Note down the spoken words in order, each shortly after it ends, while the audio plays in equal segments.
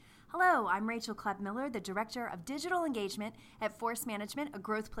Hello, I'm Rachel Klepp-Miller, the Director of Digital Engagement at Force Management, a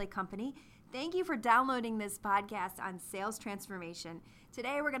growth play company. Thank you for downloading this podcast on sales transformation.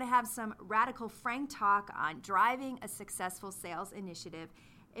 Today we're going to have some radical, frank talk on driving a successful sales initiative.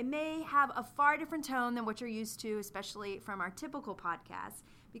 It may have a far different tone than what you're used to, especially from our typical podcasts,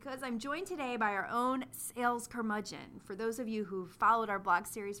 because I'm joined today by our own Sales Curmudgeon. For those of you who've followed our blog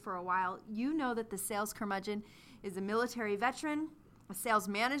series for a while, you know that the Sales Curmudgeon is a military veteran, a sales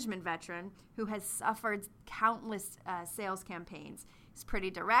management veteran who has suffered countless sales campaigns. He's pretty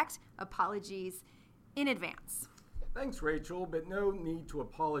direct. Apologies in advance. Thanks, Rachel, but no need to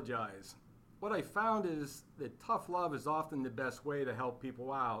apologize. What I found is that tough love is often the best way to help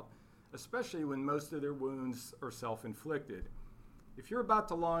people out, especially when most of their wounds are self-inflicted. If you're about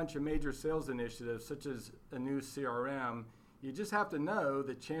to launch a major sales initiative, such as a new CRM, you just have to know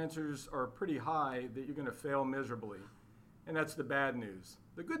that chances are pretty high that you're going to fail miserably. And that's the bad news.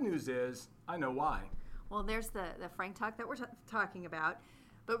 The good news is, I know why. Well, there's the frank talk that we're talking about.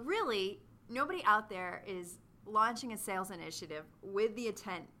 But really, nobody out there is launching a sales initiative with the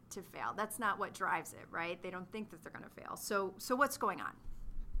intent to fail. That's not what drives it, right? They don't think that they're going to fail. So what's going on?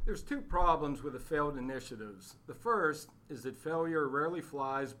 There's two problems with the failed initiatives. The first is that failure rarely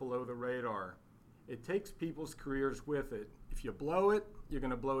flies below the radar. It takes people's careers with it. If you blow it, you're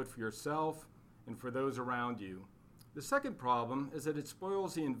going to blow it for yourself and for those around you. The second problem is that it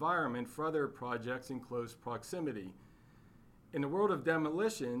spoils the environment for other projects in close proximity. In the world of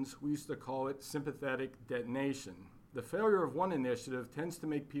demolitions, we used to call it sympathetic detonation. The failure of one initiative tends to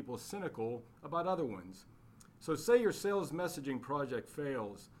make people cynical about other ones. So say your sales messaging project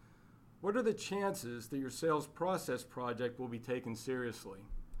fails. What are the chances that your sales process project will be taken seriously?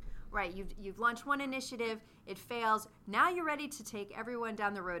 Right, you've launched one initiative, it fails. Now you're ready to take everyone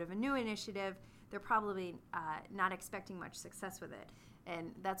down the road of a new initiative. They're probably not expecting much success with it.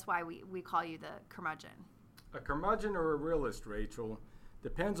 And that's why we call you the curmudgeon. A curmudgeon or a realist, Rachel,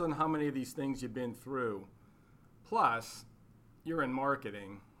 depends on how many of these things you've been through. Plus, you're in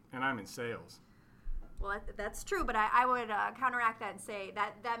marketing, and I'm in sales. Well, that's true, but I would counteract that and say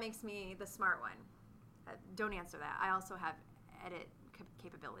that makes me the smart one. Don't answer that. I also have edit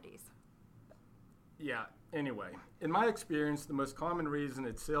capabilities. Yeah, anyway, in my experience, the most common reason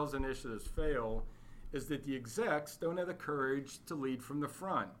that sales initiatives fail is that the execs don't have the courage to lead from the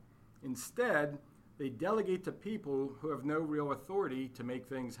front. Instead, they delegate to people who have no real authority to make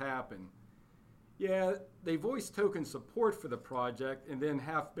things happen. Yeah, they voice token support for the project and then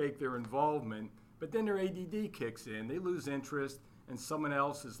half-bake their involvement, but then their ADD kicks in, they lose interest, and someone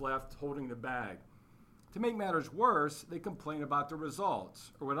else is left holding the bag. To make matters worse, they complain about the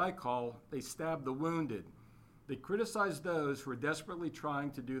results, or what I call, they stab the wounded. They criticize those who are desperately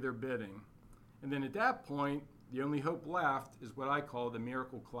trying to do their bidding. And then at that point, the only hope left is what I call the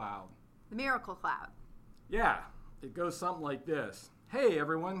miracle cloud. The miracle cloud. Yeah, it goes something like this. Hey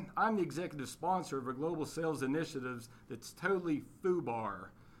everyone, I'm the executive sponsor of a global sales initiative that's totally FUBAR,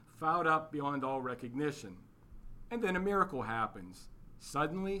 fouled up beyond all recognition. And then a miracle happens.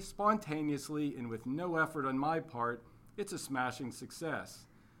 Suddenly, spontaneously, and with no effort on my part, it's a smashing success.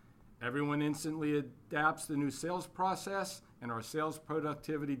 Everyone instantly adapts the new sales process, and our sales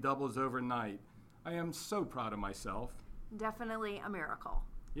productivity doubles overnight. I am so proud of myself. Definitely a miracle.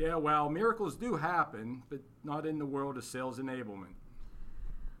 Yeah, well, miracles do happen, but not in the world of sales enablement.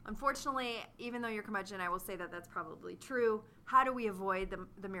 Unfortunately, even though you're curmudgeon, I will say that that's probably true. How do we avoid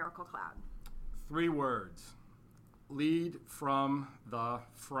the miracle cloud? 3 words. Lead from the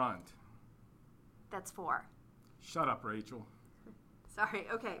front. That's 4. Shut up, Rachel. Sorry.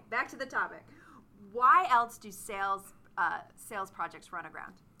 Okay, back to the topic. Why else do sales projects run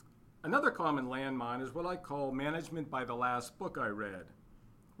aground? Another common landmine is what I call management by the last book I read,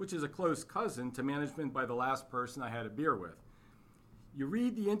 which is a close cousin to management by the last person I had a beer with. You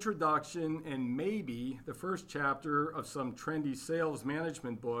read the introduction and maybe the first chapter of some trendy sales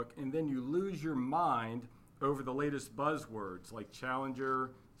management book, and then you lose your mind over the latest buzzwords like challenger,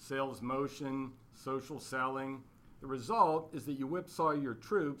 sales motion, social selling. The result is that you whipsaw your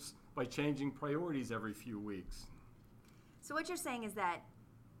troops by changing priorities every few weeks. So what you're saying is that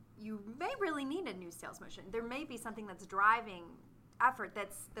you may really need a new sales motion. There may be something that's driving effort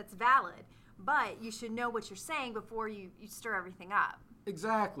that's valid, but you should know what you're saying before you stir everything up.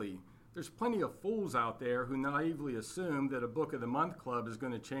 Exactly. There's plenty of fools out there who naively assume that a Book of the Month club is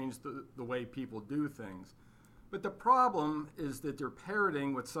going to change the way people do things. But the problem is that they're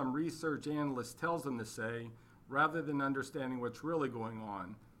parroting what some research analyst tells them to say rather than understanding what's really going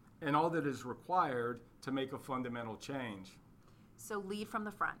on and all that is required to make a fundamental change. So lead from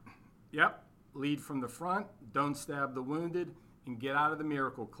the front. Yep, lead from the front, don't stab the wounded, and get out of the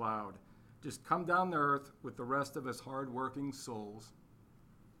miracle cloud. Just come down to earth with the rest of us hardworking souls.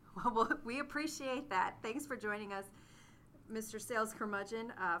 Well, we appreciate that. Thanks for joining us, Mr. Sales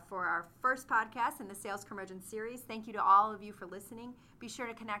Curmudgeon, for our first podcast in the Sales Curmudgeon series. Thank you to all of you for listening. Be sure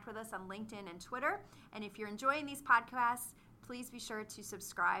to connect with us on LinkedIn and Twitter. And if you're enjoying these podcasts, please be sure to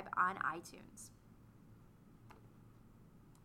subscribe on iTunes.